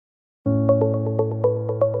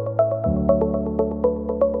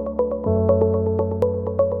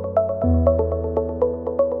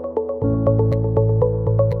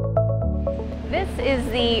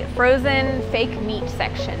the frozen fake meat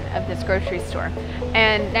section of this grocery store.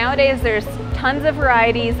 And nowadays there's tons of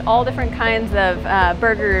varieties, all different kinds of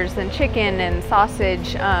burgers and chicken and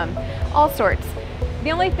sausage, all sorts.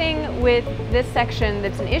 The only thing with this section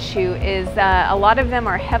that's an issue is a lot of them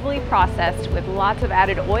are heavily processed with lots of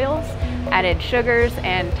added oils, added sugars,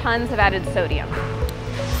 and tons of added sodium.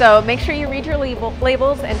 So make sure you read your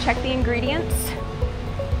labels and check the ingredients.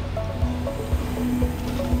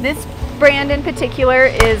 This brand in particular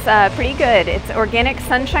is pretty good. It's Organic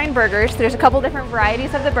Sunshine Burgers. There's a couple different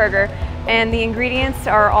varieties of the burger, and the ingredients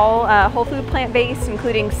are all whole food plant-based,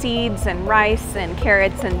 including seeds and rice and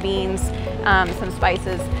carrots and beans, some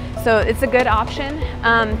spices. So it's a good option.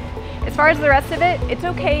 As far as the rest of it, it's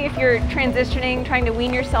okay if you're transitioning, trying to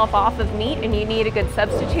wean yourself off of meat and you need a good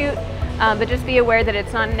substitute, but just be aware that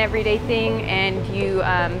it's not an everyday thing, and you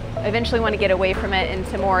eventually want to get away from it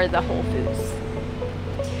into more of the whole foods.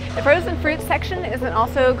 The frozen fruit section is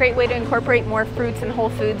also a great way to incorporate more fruits and whole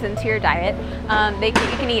foods into your diet. You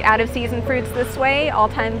can eat out-of-season fruits this way all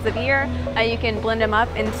times of year. You can blend them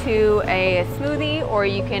up into a smoothie, or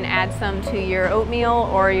you can add some to your oatmeal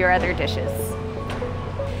or your other dishes.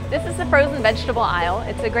 This is the frozen vegetable aisle.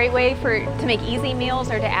 It's a great way to make easy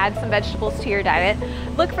meals or to add some vegetables to your diet.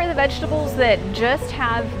 Look for the vegetables that just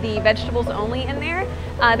have the vegetables only in there.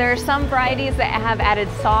 There are some varieties that have added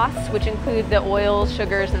sauce, which include the oils,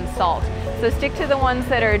 sugars, and salt. So stick to the ones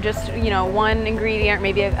that are just, one ingredient,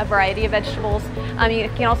 maybe a variety of vegetables. You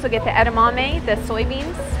can also get the edamame, the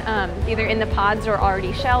soybeans, either in the pods or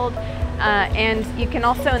already shelled. And you can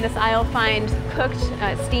also in this aisle find cooked,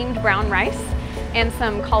 steamed brown rice and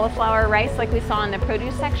some cauliflower rice like we saw in the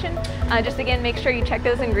produce section. Just again, make sure you check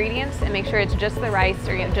those ingredients and make sure it's just the rice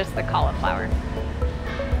or just the cauliflower.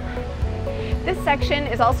 This section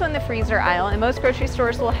is also in the freezer aisle, and most grocery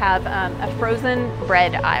stores will have a frozen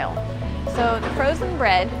bread aisle. So the frozen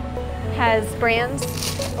bread has brands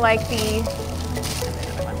like the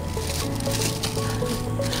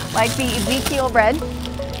Ezekiel bread.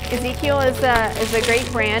 Ezekiel is a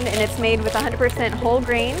great brand, and it's made with 100% whole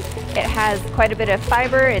grain. It has quite a bit of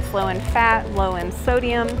fiber, it's low in fat, low in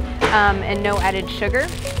sodium, and no added sugar.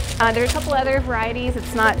 There are a couple other varieties.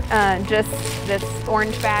 It's not just this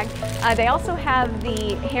orange bag. They also have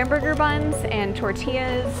the hamburger buns and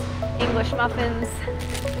tortillas, English muffins,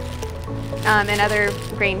 and other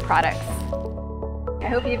grain products. I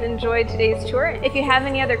hope you've enjoyed today's tour. If you have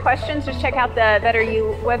any other questions, just check out the Better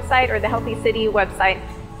You website or the Healthy City website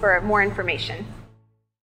for more information.